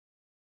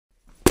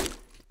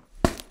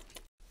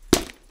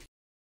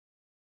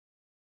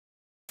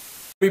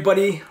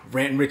Everybody,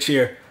 Rant and Rich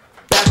here,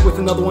 back with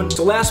another one.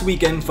 So last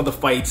weekend for the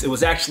fights, it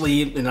was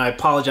actually, and I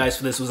apologize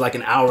for this, it was like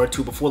an hour or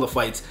two before the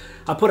fights,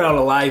 I put out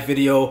a live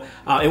video.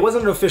 It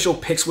wasn't an official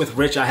picks with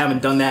Rich. I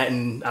haven't done that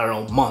in, I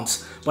don't know,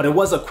 months, but it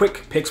was a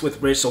quick picks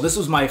with Rich. So this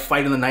was my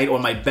fight of the night, or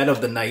my bet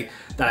of the night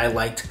that I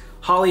liked.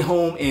 Holly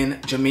Holm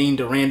and Jermaine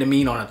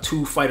Durandamine on a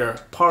 2-fighter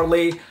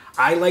parlay.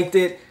 I liked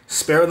it,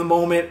 spare of the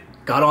moment.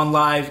 Got on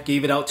live,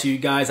 gave it out to you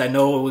guys. I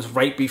know it was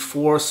right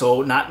before,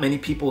 so not many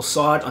people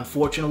saw it,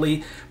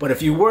 unfortunately. But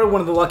if you were one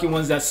of the lucky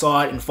ones that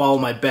saw it and followed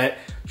my bet,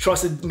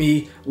 trusted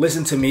me,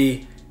 listened to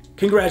me,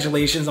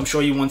 congratulations. I'm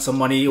sure you won some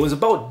money. It was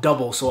about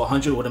double, so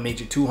 100 would have made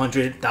you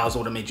 200, 1,000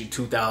 would have made you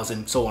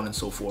 2,000, so on and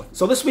so forth.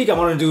 So this week I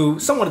want to do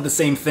somewhat of the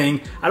same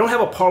thing. I don't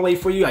have a parlay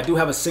for you. I do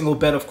have a single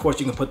bet. Of course,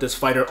 you can put this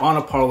fighter on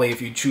a parlay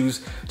if you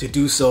choose to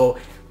do so.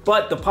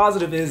 But the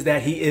positive is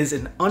that he is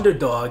an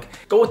underdog.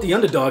 Go with the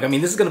underdog. I mean,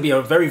 this is going to be a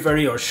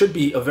or should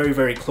be a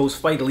very close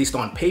fight, at least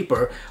on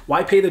paper.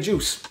 Why pay the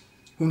juice?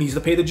 Who needs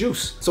to pay the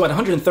juice? So at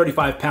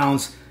 135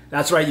 pounds,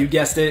 that's right, you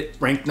guessed it,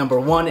 ranked number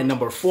 1 and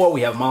number 4,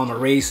 we have Marlon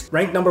Moraes.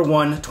 Ranked number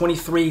 1,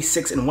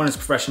 23-6-1 in his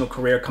professional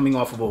career, coming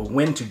off of a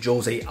win to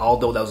Jose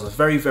Aldo. That was a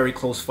very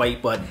close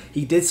fight, but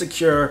he did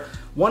secure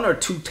 1 or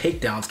 2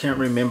 takedowns. Can't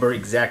remember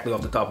exactly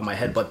off the top of my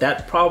head, but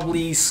that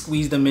probably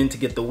squeezed him in to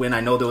get the win.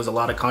 I know there was a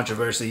lot of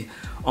controversy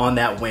on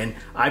that win.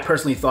 I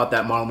personally thought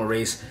that Marlon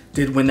Moraes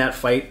did win that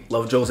fight.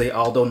 Love Jose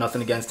Aldo,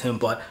 nothing against him,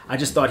 but I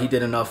just thought he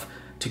did enough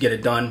to get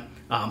it done.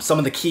 Some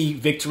of the key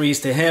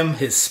victories to him,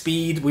 his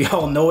speed, we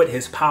all know it,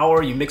 his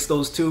power, you mix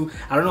those two.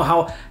 I don't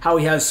know how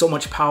he has so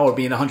much power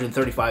being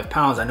 135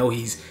 pounds. I know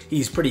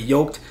he's pretty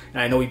yoked,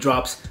 and I know he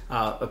drops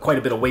quite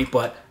a bit of weight,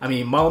 but I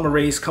mean, Marlon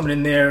Moraes coming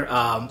in there,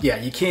 yeah,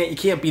 you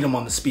can't beat him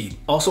on the speed.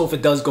 Also, if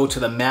it does go to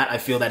the mat, I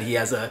feel that he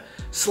has a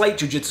slight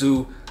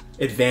jiu-jitsu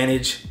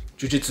advantage.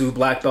 Jiu-jitsu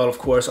black belt, of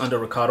course, under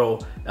Ricardo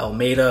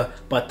Almeida,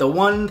 but the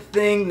one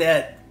thing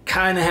that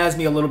kind of has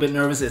me a little bit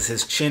nervous is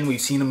his chin.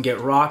 We've seen him get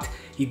rocked.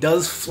 He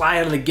does fly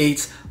out of the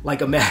gates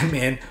like a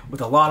madman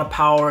with a lot of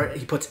power.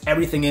 He puts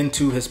everything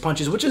into his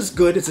punches, which is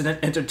good. It's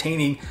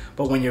entertaining,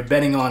 but when you're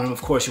betting on him,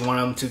 of course, you want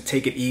him to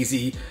take it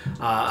easy,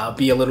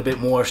 be a little bit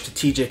more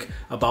strategic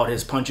about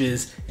his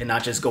punches and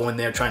not just go in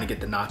there trying to get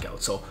the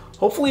knockout. So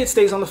hopefully it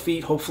stays on the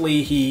feet.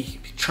 Hopefully he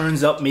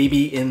churns up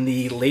maybe in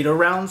the later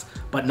rounds,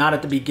 but not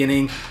at the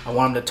beginning. I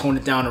want him to tone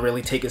it down and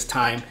really take his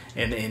time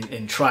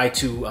and try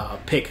to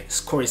pick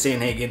Cory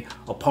Sandhagen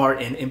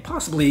apart and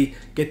possibly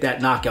get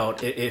that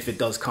knockout if it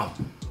does come.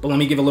 But let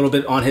me give a little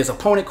bit on his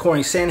opponent,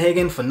 Cory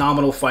Sandhagen.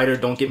 Phenomenal fighter,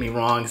 don't get me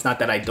wrong. It's not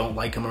that I don't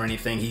like him or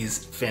anything.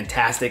 He's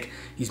fantastic.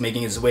 He's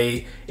making his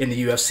way in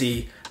the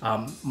UFC.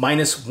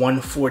 Minus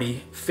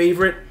 140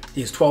 favorite.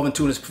 He's 12-2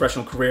 in his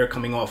professional career,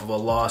 coming off of a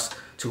loss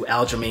to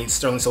Aljamain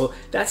Sterling. So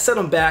that set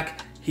him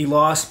back. He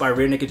lost by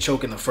rear naked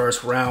choke in the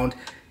first round.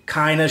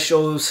 Kind of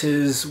shows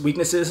his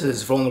weaknesses,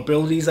 his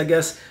vulnerabilities, I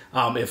guess.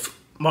 If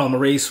Marlon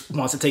Moraes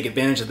wants to take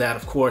advantage of that,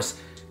 of course,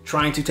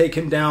 trying to take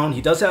him down.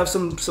 He does have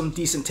some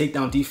decent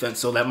takedown defense,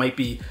 so that might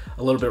be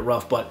a little bit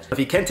rough. But if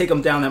he can take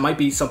him down, that might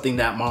be something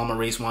that Marlon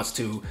Moraes wants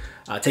to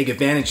take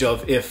advantage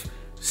of if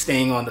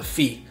staying on the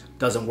feet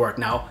doesn't work.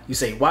 Now, you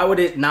say, why would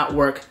it not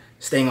work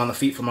staying on the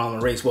feet for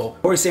Marlon Moraes? Well,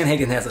 Cory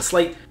Sandhagen has a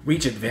slight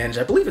reach advantage.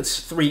 I believe it's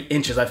 3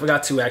 inches. I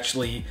forgot to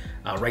actually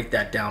write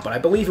that down, but I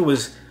believe it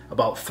was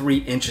about 3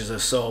 inches or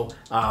so.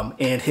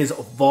 And his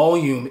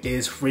volume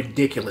is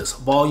ridiculous.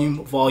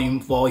 Volume.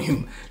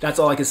 That's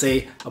all I can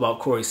say about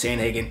Cory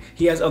Sandhagen.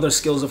 He has other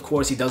skills, of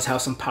course. He does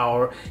have some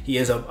power. He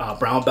is a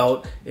brown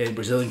belt in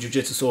Brazilian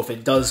Jiu-Jitsu, so if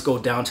it does go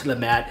down to the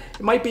mat,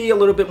 it might be a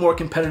little bit more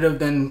competitive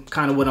than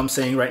kind of what I'm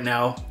saying right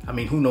now. I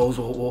mean, who knows?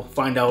 We'll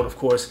find out, of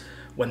course,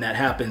 when that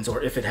happens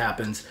or if it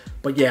happens.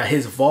 But yeah,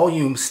 his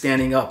volume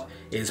standing up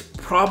is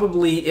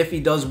probably, if he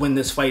does win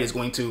this fight, is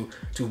going to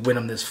win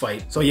him this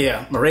fight. So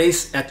yeah,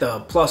 Moraes at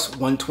the plus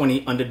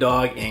 120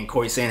 underdog and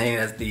Cory Sandhagen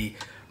as the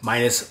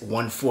minus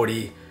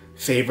 140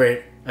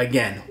 favorite.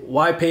 Again,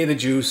 why pay the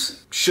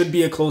juice? Should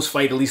be a close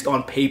fight, at least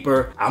on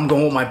paper. I'm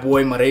going with my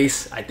boy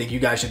Moraes. I think you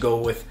guys should go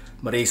with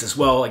Moraes as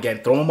well. Again,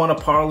 throw him on a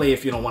parlay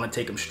if you don't want to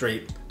take him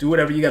straight. Do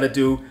whatever you got to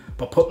do,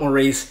 but put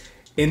Moraes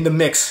in the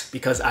mix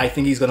because I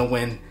think he's going to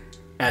win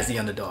as the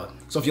underdog.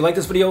 So if you like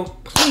this video,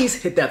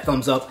 please hit that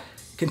thumbs up.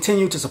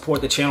 Continue to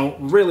support the channel.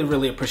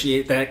 Really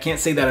appreciate that. Can't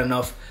say that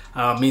enough.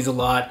 Means a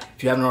lot.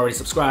 If you haven't already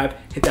subscribed,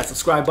 hit that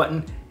subscribe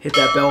button. Hit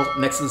that bell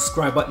next to the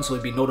subscribe button so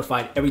you'll be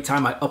notified every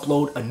time I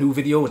upload a new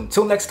video. And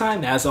until next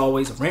time, as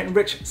always, Rant and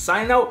Rich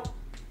signing out.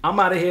 I'm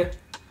out of here.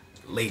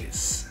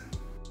 Latest.